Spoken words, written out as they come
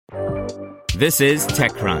This is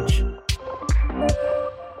TechCrunch.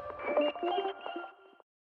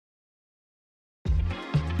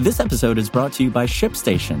 This episode is brought to you by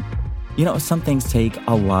ShipStation. You know, some things take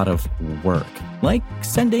a lot of work, like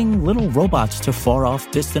sending little robots to far-off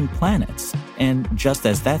distant planets. And just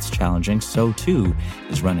as that's challenging, so too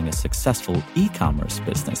is running a successful e-commerce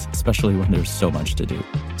business, especially when there's so much to do.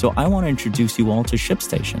 So I want to introduce you all to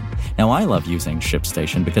ShipStation. Now, I love using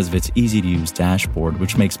ShipStation because of its easy-to-use dashboard,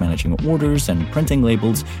 which makes managing orders and printing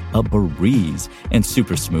labels a breeze and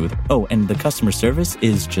super smooth. Oh, and the customer service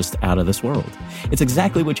is just out of this world. It's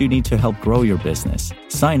exactly what you need to help grow your business.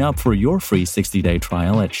 Sign up for your free 60-day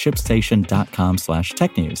trial at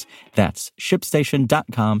shipstation.com/technews. That's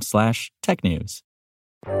shipstation.com/technews.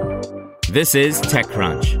 This is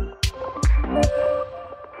TechCrunch.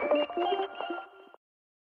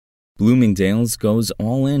 Bloomingdale's goes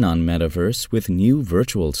all in on metaverse with new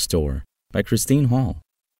virtual store by Christine Hall.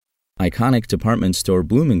 Iconic department store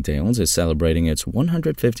Bloomingdale's is celebrating its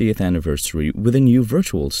 150th anniversary with a new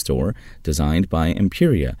virtual store designed by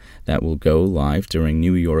Imperia that will go live during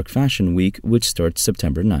New York Fashion Week, which starts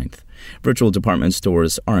September 9th. Virtual department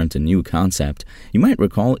stores aren't a new concept. You might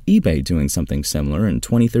recall eBay doing something similar in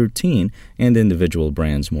 2013 and individual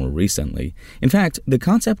brands more recently. In fact, the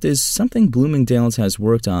concept is something Bloomingdale's has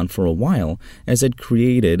worked on for a while as it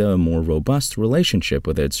created a more robust relationship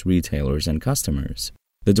with its retailers and customers.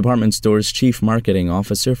 The department store's chief marketing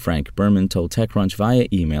officer, Frank Berman, told TechCrunch via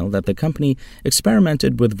email that the company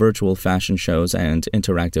experimented with virtual fashion shows and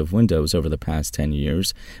interactive windows over the past 10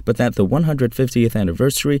 years, but that the 150th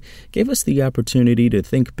anniversary gave us the opportunity to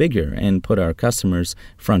think bigger and put our customers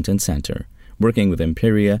front and center. Working with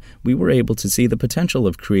Imperia, we were able to see the potential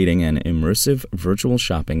of creating an immersive virtual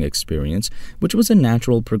shopping experience, which was a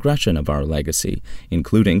natural progression of our legacy,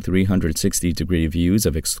 including 360-degree views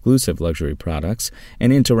of exclusive luxury products,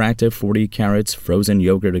 an interactive 40 carats frozen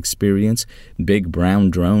yogurt experience, big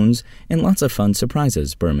brown drones, and lots of fun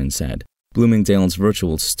surprises, Berman said. Bloomingdale's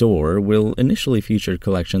virtual store will initially feature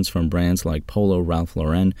collections from brands like Polo Ralph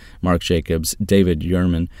Lauren, Marc Jacobs, David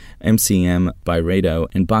Yurman, MCM, Byredo,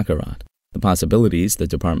 and Baccarat. The possibilities the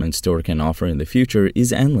department store can offer in the future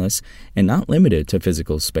is endless and not limited to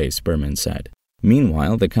physical space, Berman said.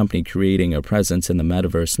 Meanwhile, the company creating a presence in the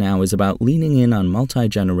metaverse now is about leaning in on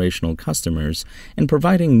multi-generational customers and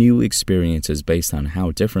providing new experiences based on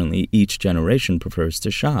how differently each generation prefers to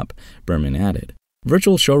shop, Berman added.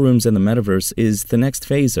 Virtual showrooms in the metaverse is the next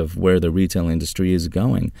phase of where the retail industry is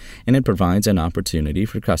going, and it provides an opportunity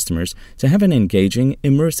for customers to have an engaging,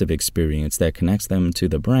 immersive experience that connects them to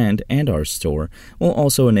the brand and our store, while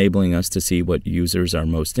also enabling us to see what users are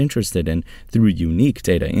most interested in through unique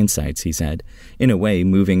data insights, he said. In a way,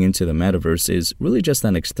 moving into the metaverse is really just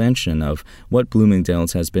an extension of what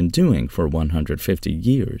Bloomingdale's has been doing for 150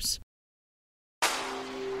 years.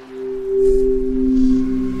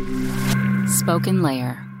 Spoken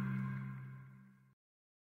Layer.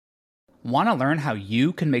 Want to learn how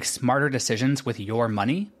you can make smarter decisions with your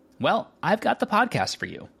money? Well, I've got the podcast for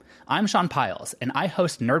you. I'm Sean Piles, and I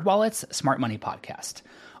host NerdWallet's Smart Money Podcast.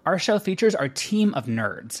 Our show features our team of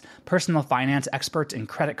nerds, personal finance experts in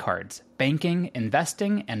credit cards, banking,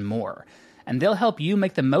 investing, and more. And they'll help you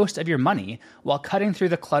make the most of your money while cutting through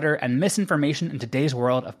the clutter and misinformation in today's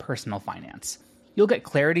world of personal finance. You'll get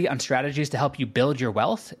clarity on strategies to help you build your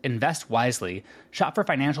wealth, invest wisely, shop for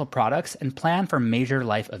financial products, and plan for major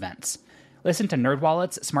life events. Listen to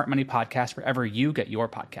NerdWallet's Smart Money Podcast wherever you get your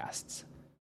podcasts.